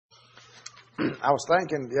I was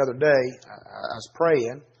thinking the other day, I was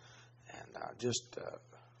praying and just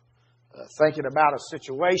thinking about a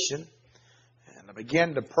situation, and I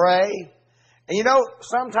began to pray. And you know,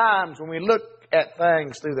 sometimes when we look at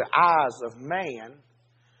things through the eyes of man,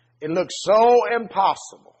 it looks so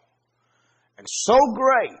impossible and so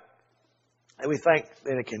great that we think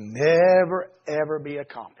that it can never, ever be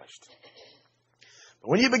accomplished. But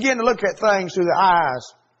when you begin to look at things through the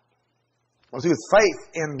eyes or through faith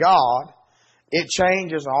in God, it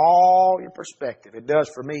changes all your perspective. It does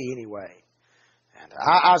for me anyway. And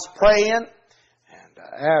I was praying, and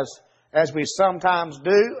as we sometimes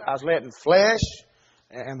do, I was letting flesh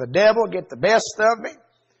and the devil get the best of me.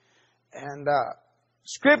 And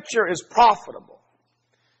Scripture is profitable.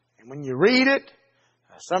 And when you read it,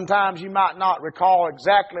 sometimes you might not recall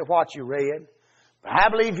exactly what you read. But I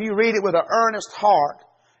believe if you read it with an earnest heart,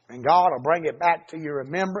 and God will bring it back to your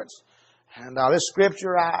remembrance. And this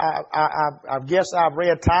Scripture, I guess I've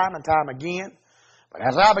read time and time again. But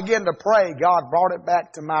as I began to pray, God brought it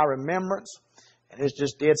back to my remembrance. And it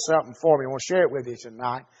just did something for me. I want to share it with you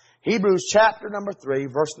tonight. Hebrews chapter number 3,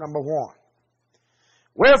 verse number 1.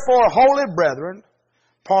 Wherefore, holy brethren,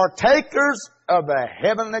 partakers of the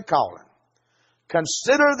heavenly calling,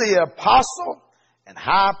 consider the apostle and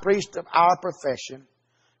high priest of our profession,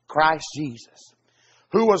 Christ Jesus,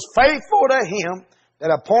 who was faithful to him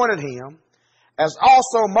that appointed him, as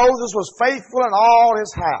also Moses was faithful in all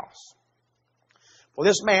his house. For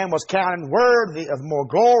this man was counted worthy of more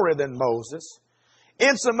glory than Moses,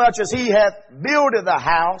 insomuch as he hath builded the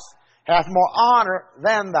house, hath more honor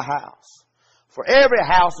than the house. For every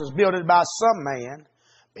house is builded by some man,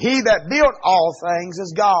 but he that built all things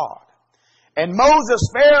is God. And Moses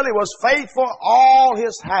verily was faithful all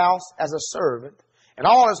his house as a servant, and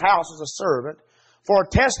all his house as a servant, for a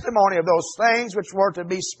testimony of those things which were to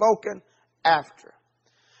be spoken after.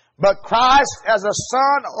 But Christ as a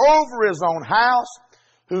son over his own house,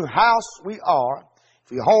 whose house we are,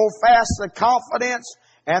 if we hold fast the confidence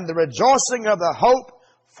and the rejoicing of the hope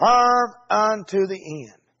firm unto the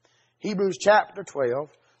end. Hebrews chapter 12,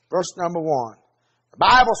 verse number 1. The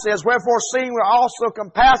Bible says, wherefore seeing we're also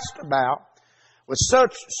compassed about with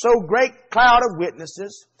so great cloud of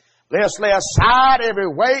witnesses, let us lay aside every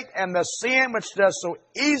weight and the sin which does so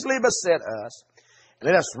easily beset us, and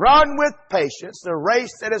let us run with patience the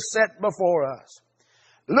race that is set before us,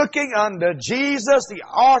 looking unto Jesus, the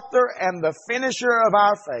author and the finisher of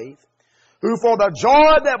our faith, who for the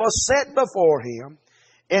joy that was set before him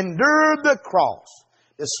endured the cross,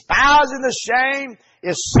 despising the shame,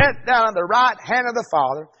 is set down at the right hand of the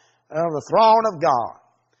Father, on the throne of God.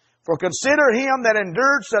 For consider him that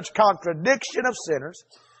endured such contradiction of sinners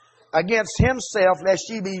against himself, lest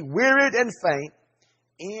ye be wearied and faint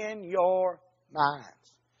in your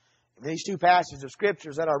minds. In these two passages of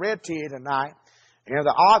Scriptures that I read to you tonight, and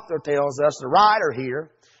the author tells us, the writer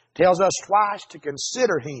here, tells us twice to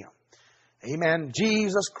consider him. Amen.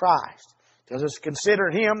 Jesus Christ. Tells us to consider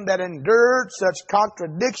him that endured such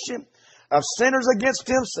contradiction of sinners against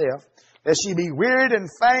himself, lest ye be wearied and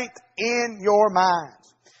faint in your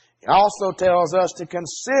minds. He also tells us to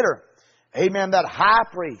consider, amen, that high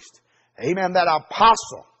priest, amen, that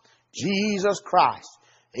apostle, Jesus Christ,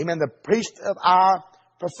 amen, the priest of our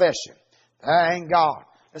profession. Thank God.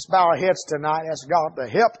 Let's bow our heads tonight. Ask God to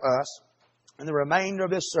help us in the remainder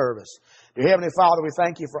of this service. Dear Heavenly Father, we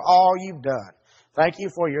thank you for all you've done. Thank you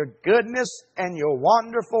for your goodness and your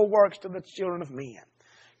wonderful works to the children of men.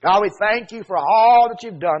 God, we thank you for all that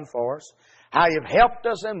you've done for us, how you've helped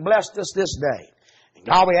us and blessed us this day. And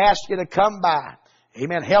God, we ask you to come by.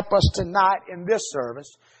 Amen. Help us tonight in this service.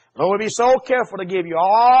 Lord, we be so careful to give you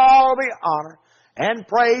all the honor and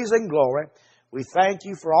praise and glory. We thank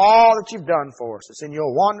you for all that you've done for us. It's in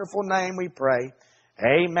your wonderful name we pray.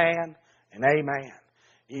 Amen and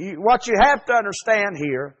amen. What you have to understand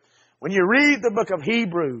here, when you read the book of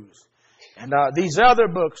Hebrews and these other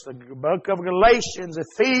books, the book of Galatians,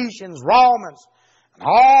 Ephesians, Romans, and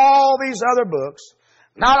all these other books,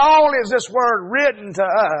 not only is this word written to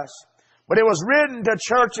us, but it was written to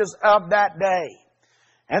churches of that day.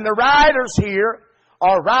 And the writers here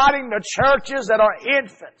are writing to churches that are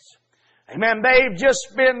infants. Amen. They've just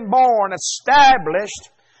been born, established,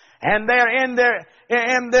 and they're in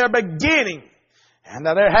their beginning. And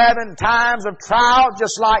they're having times of trial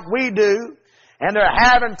just like we do. And they're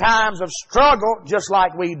having times of struggle just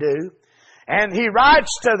like we do. And he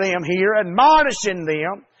writes to them here, admonishing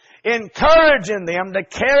them, encouraging them to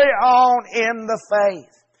carry on in the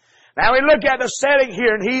faith. Now we look at the setting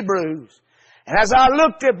here in Hebrews. And as I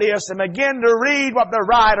looked at this and began to read what the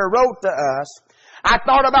writer wrote to us, I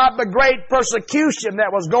thought about the great persecution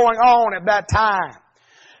that was going on at that time.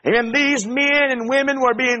 And these men and women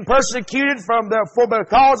were being persecuted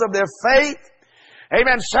because of their faith.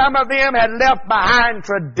 Amen. Some of them had left behind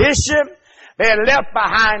tradition. They had left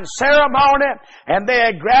behind ceremony, and they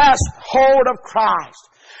had grasped hold of Christ.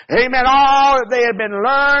 Amen. All that they had been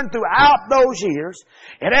learned throughout those years.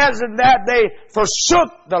 It isn't that they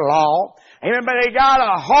forsook the law. Amen. But they got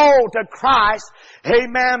a hold to Christ.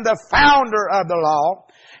 Amen. The founder of the law.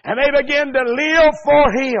 And they began to live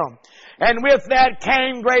for Him. And with that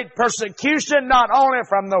came great persecution, not only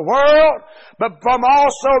from the world, but from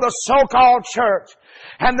also the so-called church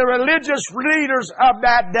and the religious leaders of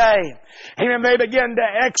that day. Amen. They began to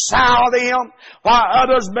exile them, while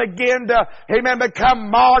others began to, amen,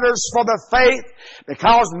 become martyrs for the faith,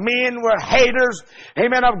 because men were haters,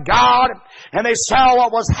 amen, of God, and they saw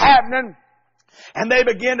what was happening. And they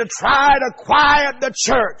begin to try to quiet the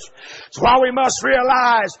church. So what we must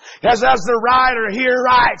realize, as the writer here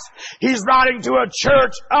writes, he's writing to a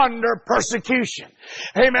church under persecution.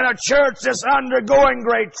 Amen. A church that's undergoing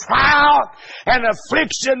great trial and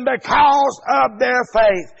affliction because of their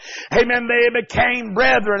faith. Amen. They became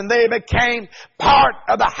brethren. They became part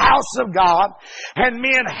of the house of God. And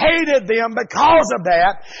men hated them because of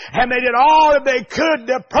that. And they did all that they could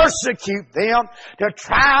to persecute them, to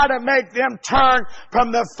try to make them turn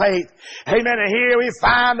from the faith. Amen. And here we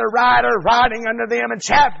find the writer writing unto them in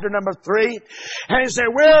chapter number 3. And he said,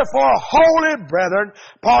 wherefore, holy brethren,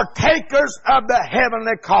 partakers of the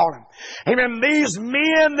heavenly calling. Amen. These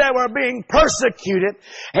men that were being persecuted,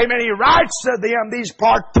 amen, he writes to them, these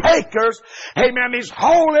partakers, amen, these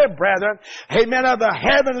holy brethren, amen, of the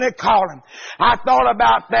heavenly calling. I thought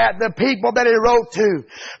about that, the people that he wrote to.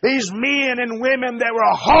 These men and women that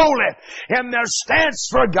were holy in their stance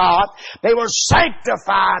for God. They were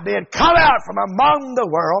sanctified. They had come out from among the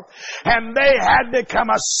world, and they had become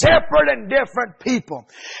a separate and different people.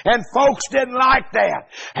 And folks didn't like that.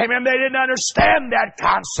 Amen. They didn't understand that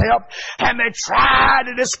concept. And they tried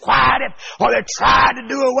to disquiet it, or they tried to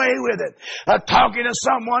do away with it. Talking to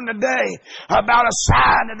someone today about a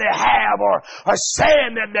sign that they have, or a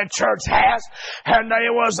saying that the church has, and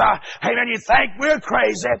it was, amen, you think we're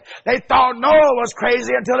crazy. They thought Noah was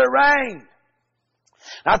crazy until it rained.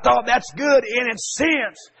 I thought that's good in its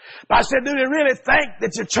sense. But I said, do they really think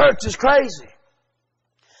that your church is crazy?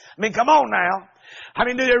 I mean, come on now. I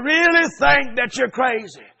mean, do they really think that you're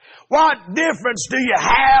crazy? What difference do you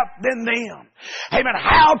have than them? Amen.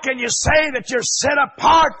 How can you say that you're set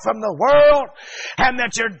apart from the world and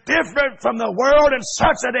that you're different from the world in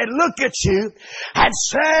such that they look at you and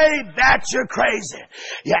say that you're crazy?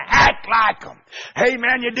 You act like them.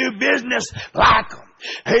 Amen. You do business like them.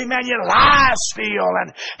 Amen. You lie still, and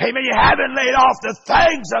amen, you haven't laid off the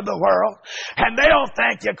things of the world, and they don't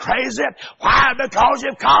think you're crazy. Why? Because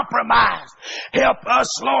you've compromised. Help us,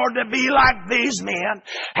 Lord, to be like these men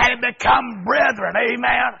and become brethren.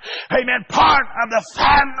 Amen. Amen. Part of the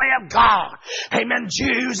family of God. Amen.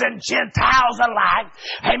 Jews and Gentiles alike.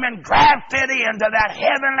 Amen. Grafted into that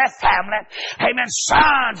heavenly family. Amen.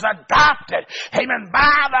 Sons adopted. Amen.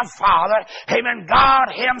 By the Father. Amen. God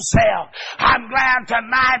Himself. I'm glad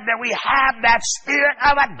tonight that we have that spirit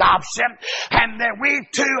of adoption, and that we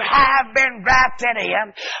too have been grafted in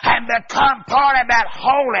and become part of that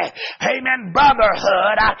holy, amen,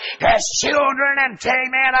 brotherhood as children and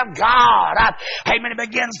amen of God. Amen. He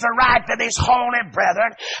begins to write to these holy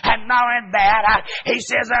brethren, and not only that, he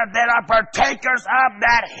says that are partakers of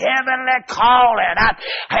that heavenly calling.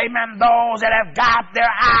 Amen. Those that have got their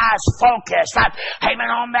eyes focused, amen,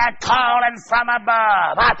 on that calling from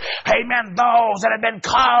above. Amen. Those that have been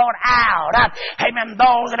called out. Amen.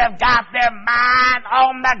 Those that have got their mind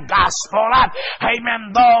on the gospel.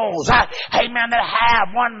 Amen. Those, amen, that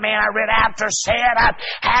have, one man I read after said,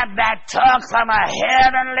 have that tuck from a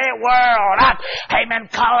heavenly world. Amen.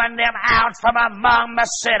 Calling them out from among the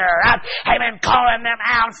sinner. Amen. Calling them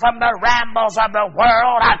out from the rambles of the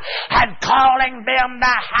world and calling them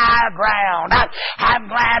to high ground. I'm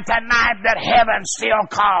glad tonight that heaven still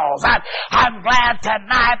calls. I'm glad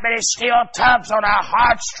tonight that He still tugs on our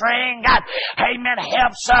heartstring. Amen.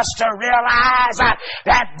 Helps us to realize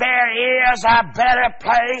that there is a better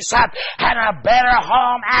place and a better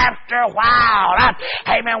home after a while.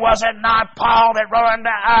 Amen. Was it not Paul that wrote unto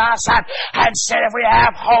us and said, if we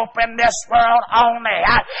have hope in this world only,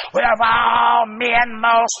 we are all men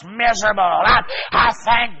most miserable. I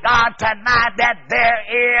thank God tonight that there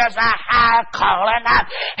is a high calling.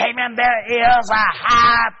 Amen. There is a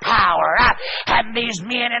high power. And these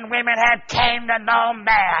men and women had came to know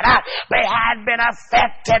that they had been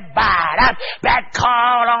affected by that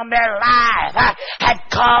call on their life had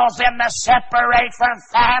caused them to separate from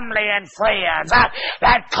family and friends,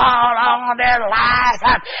 that called on their life,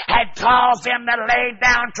 had caused them to lay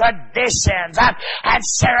down traditions and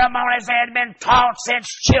ceremonies they had been taught since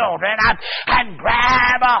children, and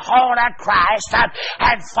grab a hold of Christ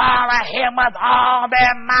and follow Him with all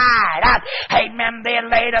their might. Amen. They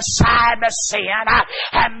laid aside the sin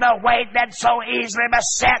and the weight that so easily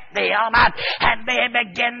beset them, and they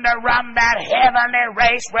begin to run that heavenly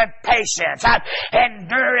race with patience,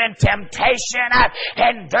 enduring temptation,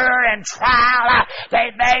 enduring trial,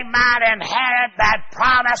 they might inherit that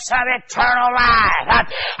promise of eternal life.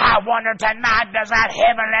 I wonder tonight, does that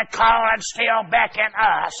heavenly calling still beckon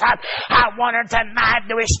us? I wonder tonight,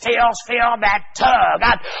 do we still feel that tug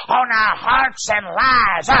on our hearts and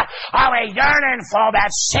lives? Are we yearning for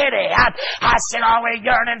that city? I said, are we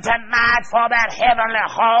yearning tonight for that heavenly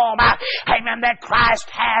home? Amen, that Christ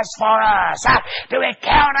has for us. Do we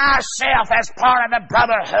count ourselves as part of the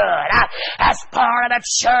brotherhood, as part of the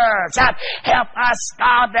church? Help us,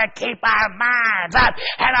 God, to keep our minds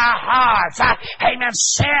and our hearts, amen,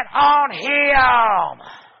 set on Him.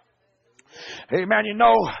 Amen. You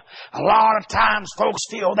know, a lot of times folks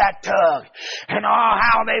feel that tug and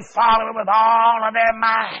how they follow it with all of their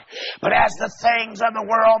might. But as the things of the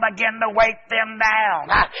world begin to weight them down,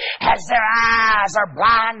 as their eyes are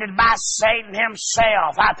blinded by Satan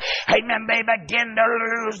himself, amen, they begin to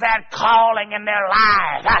lose that calling in their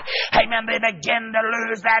life. Amen. They begin to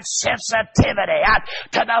lose that sensitivity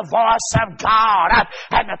to the voice of God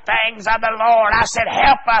and the things of the Lord. I said,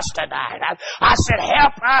 help us tonight. I said,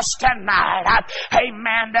 help us tonight.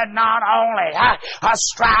 Amen. To not only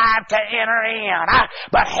strive to enter in,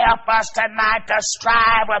 but help us tonight to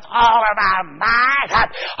strive with all of our might,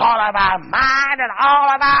 all of our mind, and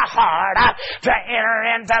all of our heart to enter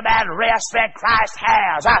into that rest that Christ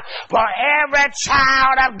has for every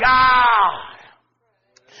child of God.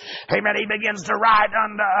 Amen. He begins to write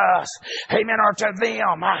unto us, amen, or to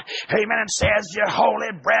them, amen, and says, your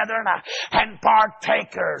holy brethren and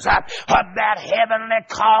partakers of that heavenly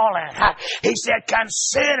calling. He said,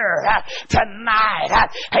 consider tonight,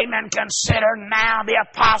 amen, consider now the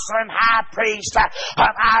apostle and high priest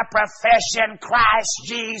of our profession, Christ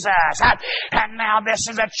Jesus. And now this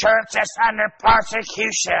is a church that's under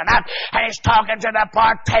persecution, and he's talking to the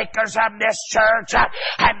partakers of this church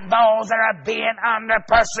and those that are being under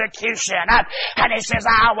persecution. And he says,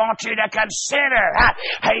 I want you to consider,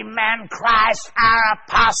 amen, Christ our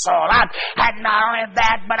apostle, and not only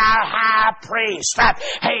that, but our high priest,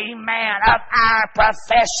 amen, of our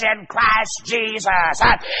profession, Christ Jesus.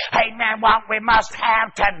 Amen. What we must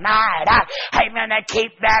have tonight, amen, to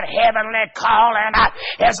keep that heavenly calling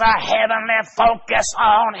is a heavenly focus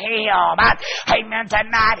on Him. Amen.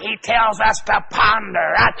 Tonight He tells us to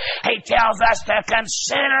ponder. He tells us to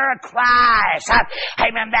consider Christ.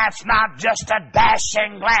 Amen. That's not just a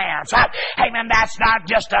dashing glance. Amen. That's not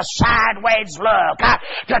just a sideways look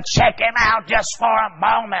to check Him out just for a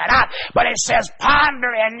moment. But it says,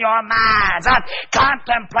 ponder in your minds,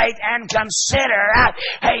 contemplate and consider,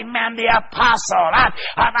 amen, the apostle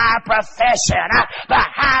of our profession, the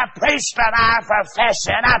high priest of our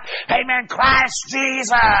profession, amen, Christ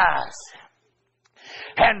Jesus.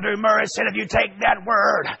 Andrew Murray said, if you take that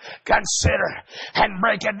word, consider, and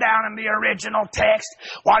break it down in the original text,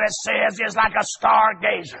 what it says is like a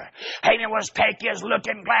stargazer. Amen. Was take his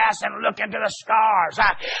looking glass and look into the stars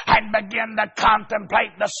and begin to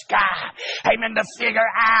contemplate the sky. Amen. To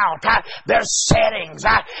figure out their settings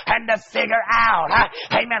and to figure out,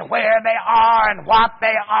 amen, where they are and what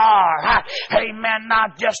they are. Amen.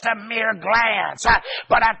 Not just a mere glance,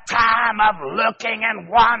 but a time of looking and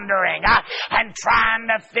wondering and trying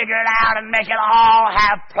to figure it out and make it all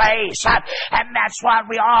have place. And that's what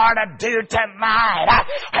we are to do tonight.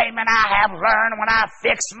 Amen. I have learned when I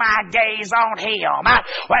fix my gaze on Him,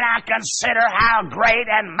 when I consider how great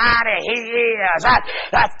and mighty He is,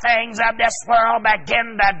 the things of this world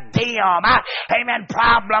begin to dim. Amen.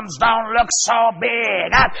 Problems don't look so big.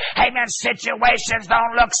 Amen. Situations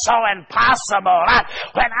don't look so impossible.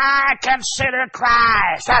 When I consider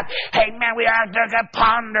Christ, amen, we are to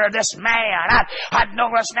ponder this man.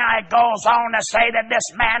 Notice now it goes on to say that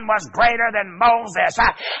this man was greater than Moses,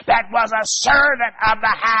 that was a servant of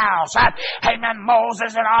the house. Amen.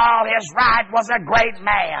 Moses in all his right was a great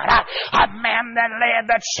man, a man that led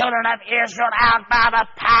the children of Israel out by the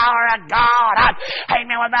power of God.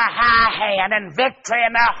 Amen. With a high hand and victory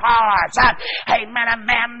in their hearts. Amen. A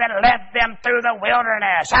man that led them through the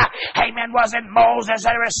wilderness. Amen. Was it Moses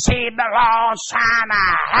that received the law on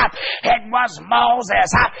Sinai? It was Moses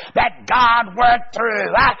that God worked through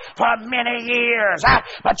through for many years.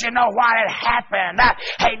 But you know what had happened?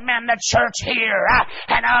 Amen. The church here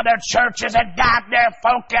and other churches had got their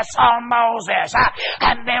focus on Moses.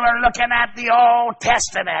 And they were looking at the Old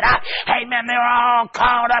Testament. Amen. They were all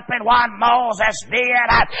caught up in what Moses did.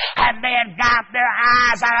 And they had got their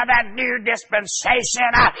eyes out of that new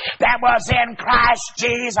dispensation that was in Christ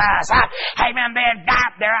Jesus. Amen. They had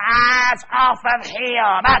got their eyes off of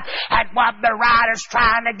Him and what the writer's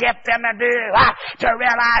trying to get them to do, to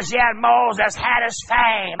realize, yeah, Moses had his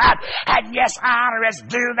fame, and yes, honor is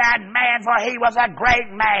due that man, for he was a great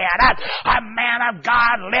man, a man of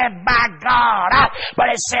God, led by God.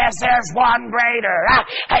 But it says there's one greater.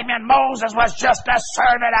 Amen. Moses was just a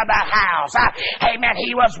servant of the house. Amen.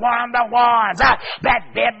 He was one of the ones that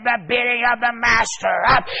did the bidding of the master.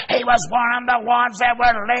 He was one of the ones that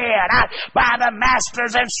were led by the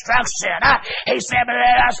master's instruction. He said,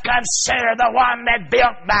 let us consider the one that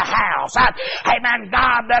built the house. Amen.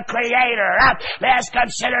 God the Creator. Let us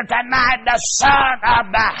consider tonight the son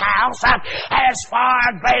of the house as far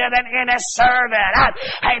greater than any servant.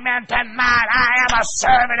 Amen. Tonight I am a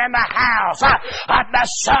servant in the house of the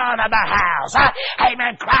son of the house.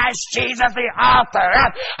 Amen. Christ Jesus, the author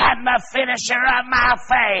and the finisher of my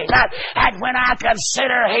faith. And when I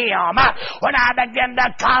consider Him, when I begin to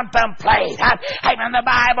contemplate, amen, the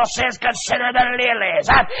Bible says consider the lilies.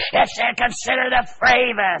 It says consider the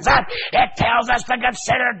ravens. It tells us to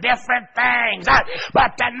consider different things.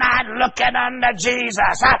 But tonight, looking unto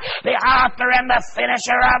Jesus, the author and the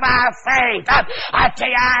finisher of our faith, I tell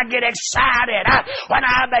you, I get excited when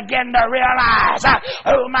I begin to realize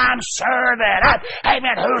whom I'm serving.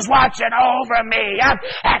 Amen. Who's watching over me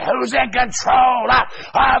and who's in control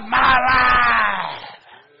of my life.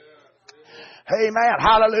 Amen.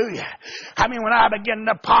 Hallelujah. I mean, when I begin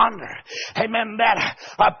to ponder, amen, that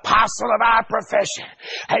apostle of our profession,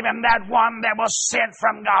 amen, that one that was sent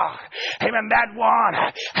from God, amen, that one,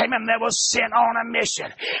 amen, that was sent on a mission.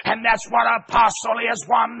 And that's what apostle is,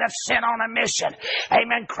 one that's sent on a mission.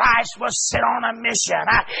 Amen. Christ was sent on a mission,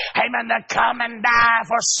 amen, to come and die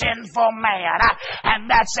for sinful man. And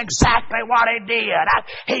that's exactly what He did.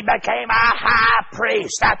 He became our high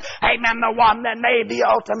priest. Amen. The one that made the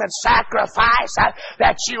ultimate sacrifice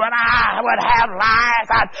that you and I would have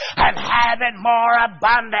life and have it more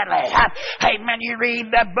abundantly. Amen. You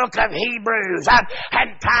read the book of Hebrews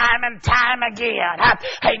and time again.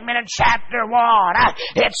 Amen. In chapter 1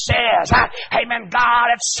 it says, amen,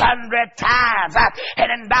 God at sundry times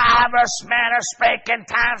and in divers manners spake in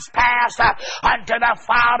times past unto the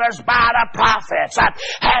fathers by the prophets,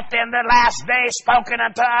 hath in the last days spoken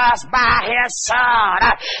unto us by His Son.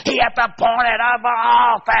 He hath appointed over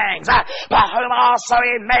all things, by whom also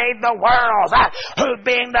He made the worlds, who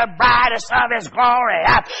being the brightest of His glory,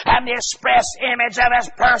 and the express image of His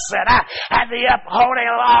person, and the upholding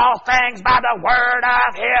of all things by the word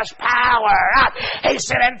of His power. He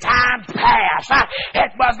said in time past,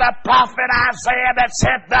 it was the prophet Isaiah that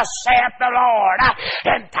said, thus saith the Lord.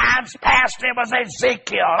 In times past it was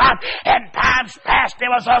Ezekiel. In times past it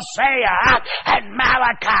was Hosea and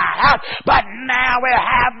Malachi. But now we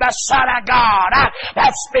have the Son of God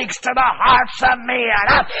that speaks to the hearts of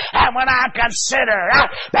men. And when I consider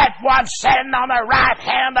that one sitting on the right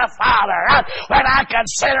hand of the Father, when I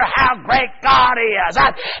consider how great God is,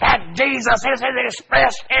 and Jesus is His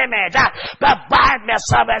express image, the brightness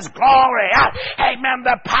of His glory, amen,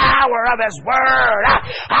 the power of His word,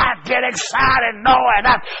 I get excited knowing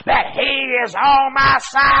that He is on my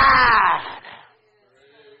side.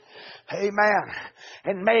 Amen.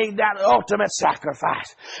 And made that ultimate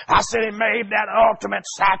sacrifice. I said He made that ultimate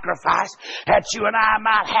sacrifice that you and I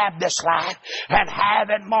might have this life and have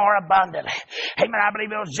it more abundantly. Amen. I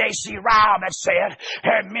believe it was J.C. Ryle that said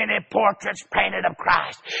there are many portraits painted of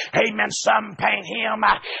Christ. Amen. Some paint Him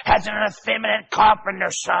as an effeminate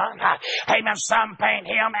carpenter's son. Amen. Some paint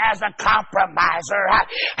Him as a compromiser.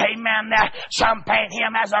 Amen. Some paint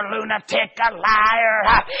Him as a lunatic, a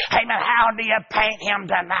liar. Amen. How do you paint Him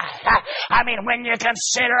tonight? I mean, when you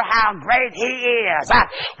consider how great He is,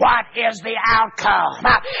 what is the outcome?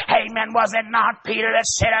 Amen. Was it not Peter that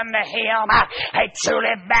said unto Him, hey, truly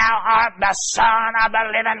Thou art the Son of the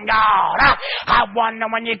living God? I wonder,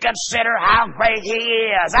 when you consider how great He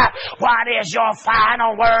is, what is your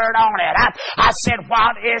final word on it? I said,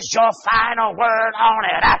 what is your final word on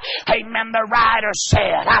it? Amen. The writer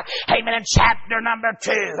said, amen, in chapter number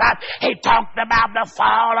 2, he talked about the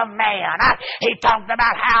fall of man. He talked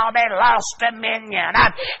about how they lost dominion. dominion.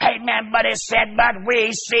 Amen. But it said, but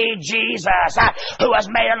we see Jesus, who was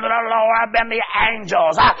made a little lower than the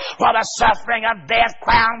angels, for the suffering of death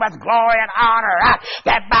crowned with glory and honor,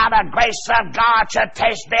 that by the grace of God should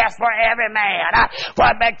taste death for every man. For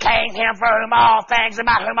it became him for whom all things,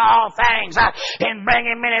 about whom all things, in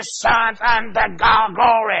bringing many sons unto God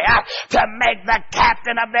glory, to make the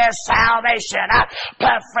captain of their salvation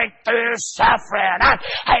perfect through suffering.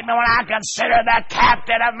 Amen. When I consider the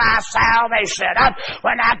captain of my salvation,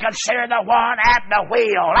 when I consider the one at the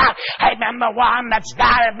wheel, amen, the one that's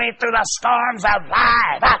guided me through the storms of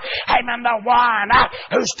life, amen, the one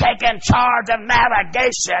who's taken charge of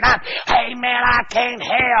navigation, amen, I can't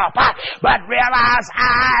help but realize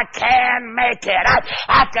I can make it.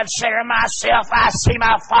 I consider myself, I see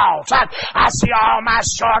my faults, I see all my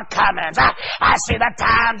shortcomings, I see the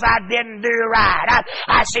times I didn't do right,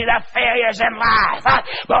 I see the failures in life,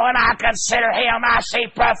 but when I consider him, I see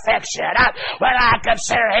perfection. When I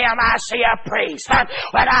consider him, I see a priest.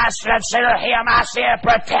 When I consider him, I see a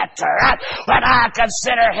protector. When I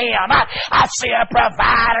consider him, I see a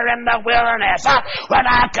provider in the wilderness. When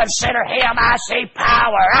I consider him, I see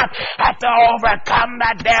power to overcome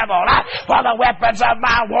the devil. For the weapons of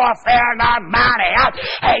my warfare are not mighty,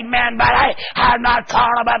 amen, but I'm not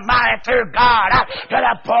carnal but mighty through God to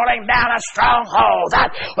the pulling down of strongholds.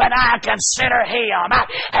 When I consider him,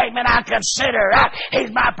 amen, I consider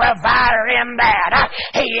he's my provider in that.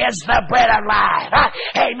 He is the bread of life.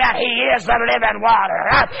 Amen. He is the living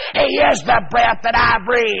water. He is the breath that I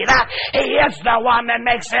breathe. He is the one that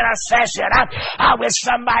makes intercession. I wish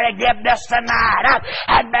somebody get this tonight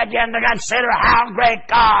and begin to consider how great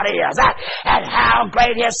God is and how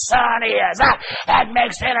great his Son is that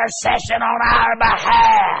makes intercession on our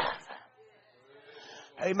behalf.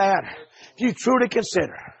 Amen. If you truly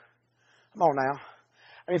consider, come on now,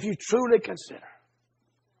 if you truly consider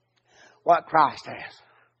what Christ has.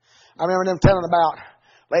 I remember them telling about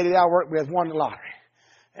a lady that I worked with won the lottery.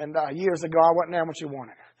 And years ago, I wasn't there when she won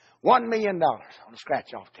it. $1 million on a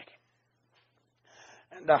scratch-off ticket.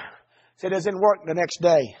 And said it didn't work the next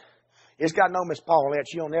day. It's got no Miss Paulette.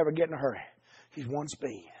 She'll never get in a hurry. She's one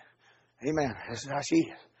speed. Amen. That's how she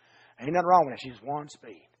is. Ain't nothing wrong with it. She's one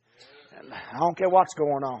speed. And I don't care what's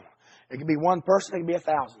going on. It could be one person. It could be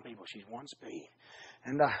 1,000 people. She's one speed.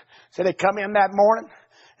 And said they come in that morning.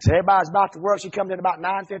 Said everybody's about to work. She comes in about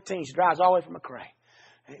 9:15. She drives all the way from McRae.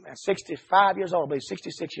 Amen. 65 years old, I believe,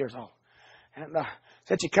 66 years old. And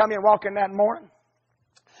said she come in, walk in that morning.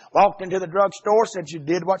 Walked into the drugstore. Said she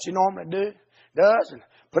did what she normally does, and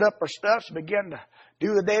put up her stuff. She began to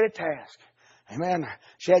do the daily task. Amen.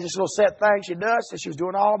 She has this little set thing she does. Said she was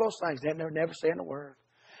doing all those things. They never saying a word.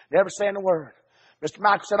 Never saying a word. Mr.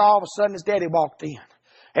 Michael said all of a sudden his daddy walked in.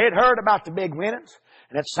 He had heard about the big winnings,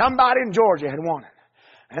 and that somebody in Georgia had won it.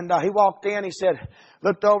 And he walked in, he said,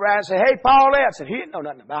 looked over at it and said, hey, Paulette. Said, he didn't know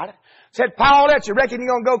nothing about it. Said, Paulette, you reckon you're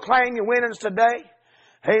going to go claim your winnings today?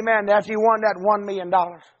 Amen. After you won that $1 million.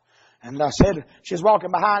 And said, she was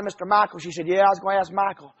walking behind Mr. Michael. She said, yeah, I was going to ask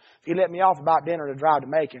Michael if he'd let me off about dinner to drive to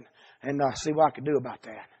Macon and see what I could do about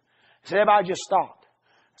that. Said, everybody just stopped.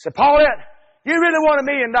 I said, Paulette, you really won $1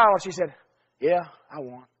 million? She said, yeah, I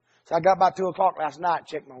won. So I got about 2 o'clock last night,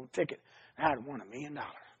 checked my ticket, and I had won $1 million.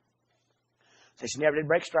 Said she never did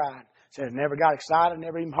break stride. Said never got excited,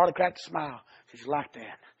 never even hardly cracked a smile. She's like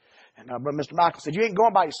that. And but Mr. Michael said, you ain't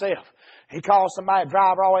going by yourself. He called somebody, a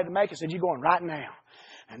driver all the way to Macon, said, you're going right now.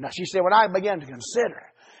 And she said, when I began to consider,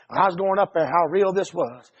 when I was going up there, how real this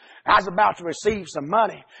was, I was about to receive some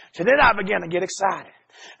money. So then I began to get excited.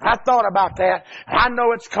 And I thought about that. And I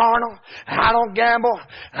know it's carnal. And I don't gamble.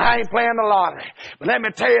 And I ain't playing the lottery. But let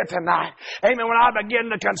me tell you tonight, amen, when I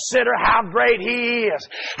begin to consider how great He is,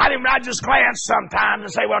 I just glance sometimes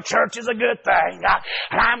and say, well, church is a good thing.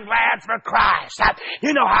 And I'm glad for Christ.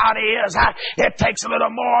 You know how it is. It takes a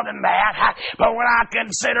little more than that. But when I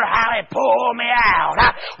consider how He pulled me out,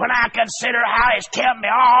 when I consider how He's kept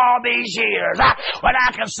me all these years, when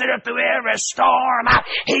I consider through every storm,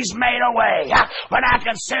 He's made a way. When I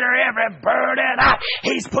consider every burden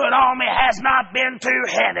He's put on me has not been too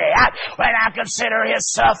heavy. When I consider His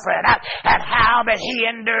suffering and how that He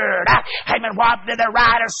endured. Amen. What did the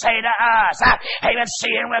writer say to us? Amen.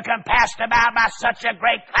 Seeing we're compassed about by such a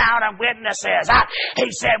great cloud of witnesses. He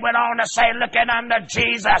said, went on to say, looking unto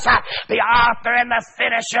Jesus, the author and the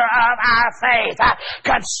finisher of our faith,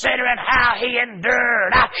 considering how He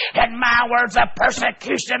endured, in my words, the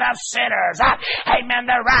persecution of sinners. Amen.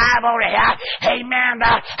 The rivalry. Amen. amen,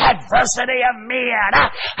 the adversity of men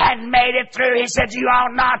and made it through. He said, you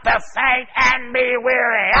ought not to faint and be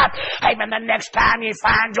weary. Amen. The next time you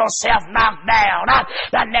find yourself knocked down,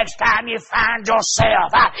 the next time you find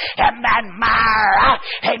yourself in that mire,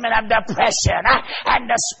 amen, of depression and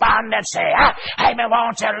despondency, amen,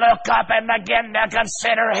 won't you look up and begin to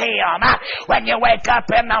consider Him? When you wake up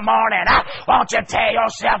in the morning, won't you tell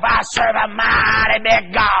yourself, I serve a mighty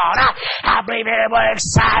big God. I believe it will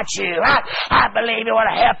excite you. I believe it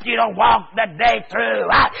will help you to walk the day through,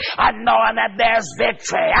 knowing that there's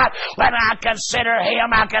victory. When I consider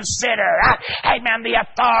Him, I consider, amen, the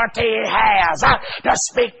authority He has to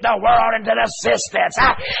speak the world into existence.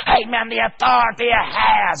 Amen, the authority He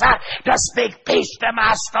has to speak peace to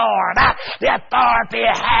my storm. The authority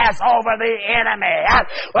He has over the enemy.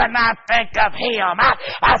 When I think of Him,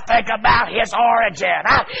 I think about His origin.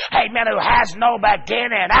 Amen, who has no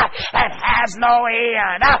beginning and has no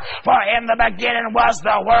end. For in the beginning was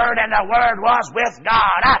the Word, and the Word was with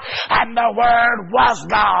God, and the Word was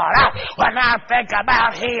God. When I think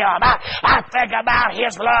about Him, I think about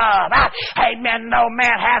His love. Amen, no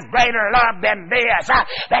man has greater love than this,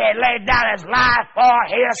 that He laid down His life for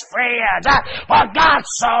His friends. For God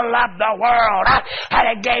so loved the world, and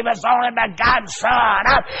He gave His only begotten Son.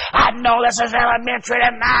 I know this is elementary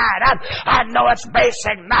tonight. I know it's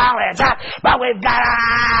basic knowledge, but we've got our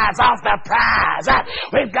eyes off the prize.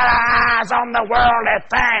 We've got our eyes on the worldly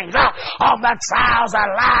things, on the trials of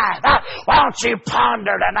life. Won't you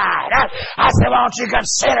ponder tonight? I say, won't you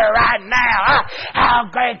consider right now how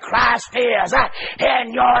great Christ is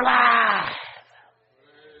in your life?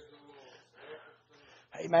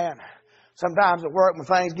 Amen. Sometimes at work when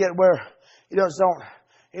things get where you just don't,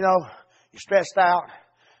 you're stressed out,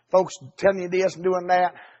 folks telling you this and doing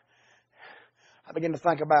that, I begin to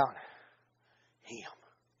think about Him.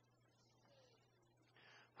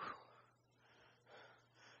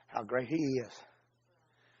 How great He is.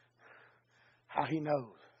 How He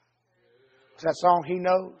knows. What's that song? He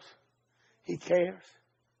knows. He cares.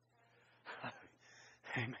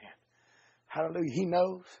 Amen. Hallelujah. He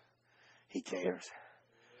knows. He cares.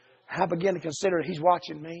 I begin to consider He's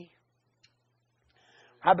watching me.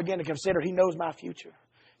 I begin to consider He knows my future.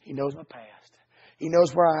 He knows my past. He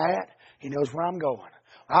knows where I'm at. He knows where I'm going.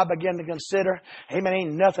 I begin to consider, amen,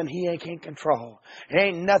 ain't nothing He can't control.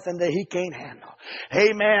 Ain't nothing that He can't handle.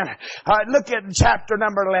 Amen. Look at chapter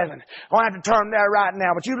number 11. I don't have to turn there right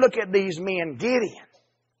now, but you look at these men. Gideon.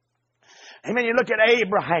 Amen. You look at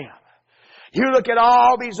Abraham. You look at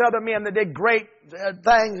all these other men that did great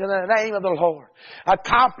things in the name of the Lord.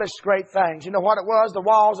 Accomplished great things. You know what it was? The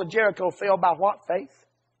walls of Jericho fell by what? Faith.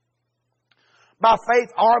 By faith,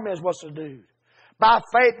 armies were subdued. By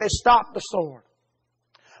faith, they stopped the sword.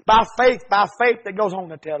 By faith, that goes on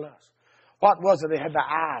to tell us. What was it? They had their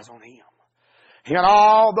eyes on Him. And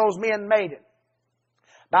all those men made it.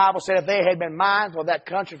 The Bible said if they had been mindful of that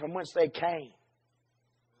country from whence they came.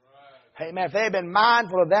 Right. Amen. If they had been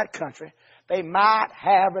mindful of that country, they might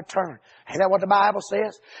have returned. Ain't that what the Bible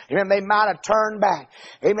says? Amen. They might have turned back.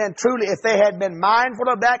 Amen. Truly, if they had been mindful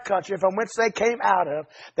of that country from which they came out of,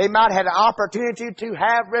 they might have had an opportunity to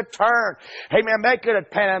have returned. Amen. They could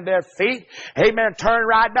have planted their feet. Amen. Turned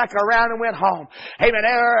right back around and went home. Amen.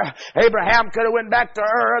 Abraham could have went back to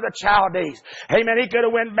Ur of the Chaldees. Amen. He could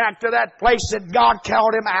have went back to that place that God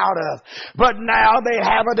called him out of. But now they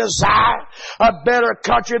have a desire, a better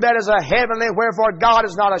country that is a heavenly, wherefore God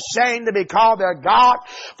is not ashamed to be called their God,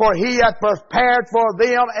 for He hath prepared for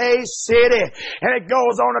them a city. And it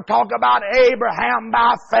goes on to talk about Abraham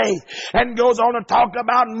by faith, and goes on to talk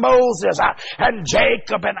about Moses and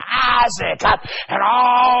Jacob and Isaac and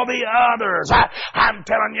all the others. I'm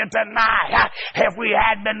telling you tonight, if we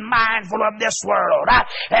had been mindful of this world,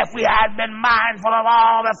 if we had been mindful of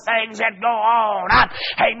all the things that go on,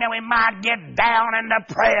 amen, we might get down and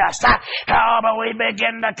depressed. But we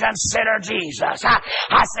begin to consider Jesus.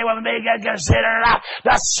 I say when we begin to consider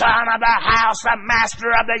the Son of the house, the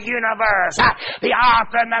Master of the universe, the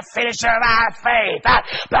author and the finisher of our faith,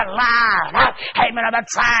 the Lion, amen, of the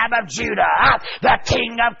tribe of Judah, the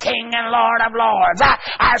King of kings and Lord of lords,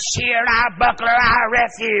 our shield, our buckler, our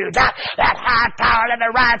refuge, that high tower that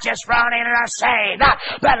the righteous run in and are saved,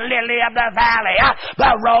 the lily of the valley,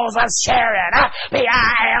 the rose of Sharon, the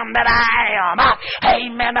I am that I am,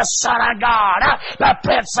 amen, the Son of God, the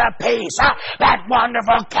Prince of Peace, that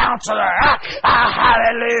wonderful Counselor,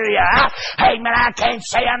 hallelujah, amen. I can't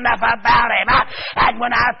say enough about Him. And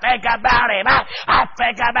when I think about Him, I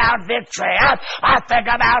think about victory. I think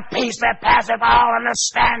about peace that passeth all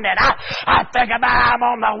understanding. I think about I'm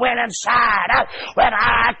on the winning side when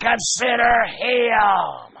I consider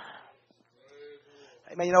Him.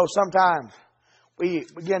 Amen. Sometimes we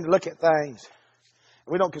begin to look at things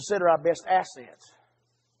and we don't consider our best assets.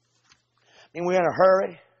 I mean, we're in a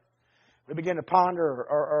hurry. We begin to ponder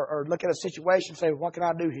or look at a situation and say, what can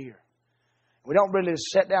I do here? We don't really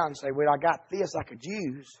sit down and say, well, I got this I could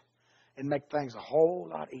use and make things a whole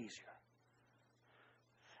lot easier.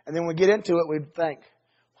 And then when we get into it, we think,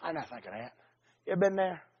 why didn't I think of that? You ever been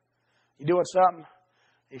there? You doing something?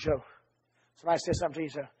 You show, somebody says something to you,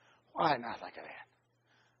 you say, why didn't I think of that?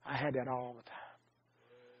 I had that all the time.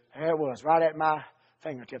 There it was, right at my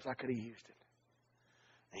fingertips. I could have used it.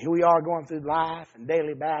 And here we are going through life and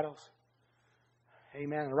daily battles.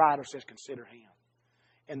 Amen. The writer says, consider Him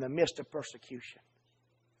in the midst of persecution.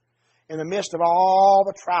 In the midst of all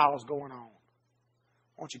the trials going on.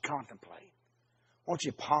 Won't you contemplate? Won't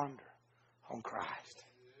you ponder on Christ?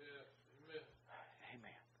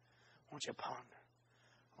 Amen. Won't you ponder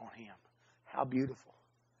on Him? How beautiful.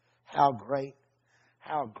 How great.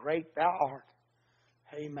 How great Thou art.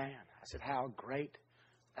 Amen. I said, how great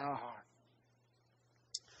Thou art.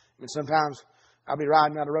 I mean, sometimes I'll be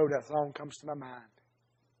riding down the road, that song comes to my mind.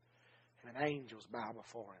 And angels bow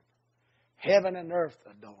before Him. Heaven and earth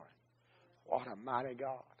adore Him. What a mighty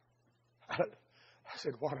God. I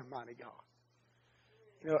said, what a mighty God.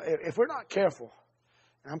 You know, if we're not careful,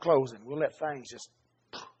 and I'm closing, we'll let things just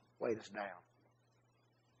weight us down.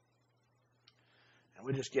 And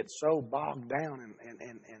we just get so bogged down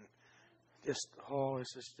and just, oh,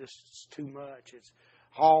 this is just too much. It's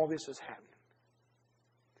all this is happening.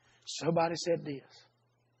 Somebody said this.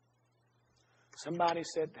 Somebody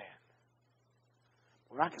said that.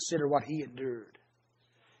 When I consider what He endured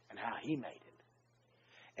and how He made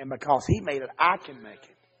it. And because He made it, I can make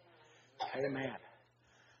it. Amen.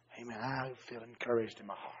 Amen. I feel encouraged in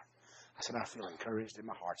my heart. I said, I feel encouraged in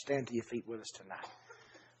my heart. Stand to your feet with us tonight.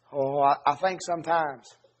 Oh, I think sometimes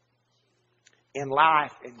in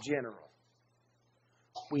life in general,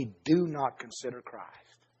 we do not consider Christ.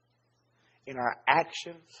 In our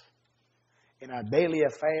actions, in our daily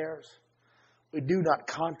affairs, we do not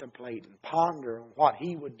contemplate and ponder on what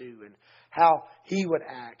He would do and how He would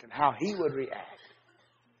act and how He would react.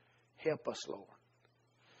 Help us, Lord.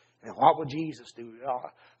 And what would Jesus do?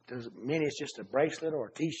 Does many it's just a bracelet or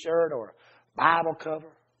a T-shirt or a Bible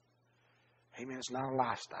cover. Amen. It's not a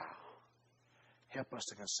lifestyle. Help us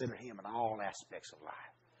to consider Him in all aspects of life.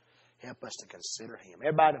 Help us to consider Him.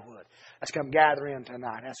 Everybody would. Let's come gather in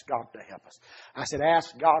tonight. Ask God to help us. I said,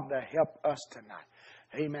 ask God to help us tonight.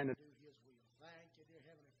 Amen. To do His will. Thank you, dear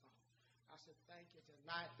Heavenly Father. I said, thank you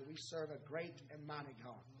tonight that we serve a great and mighty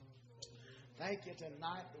God. Thank you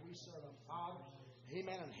tonight that we serve a Father,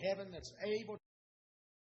 amen, in heaven that's able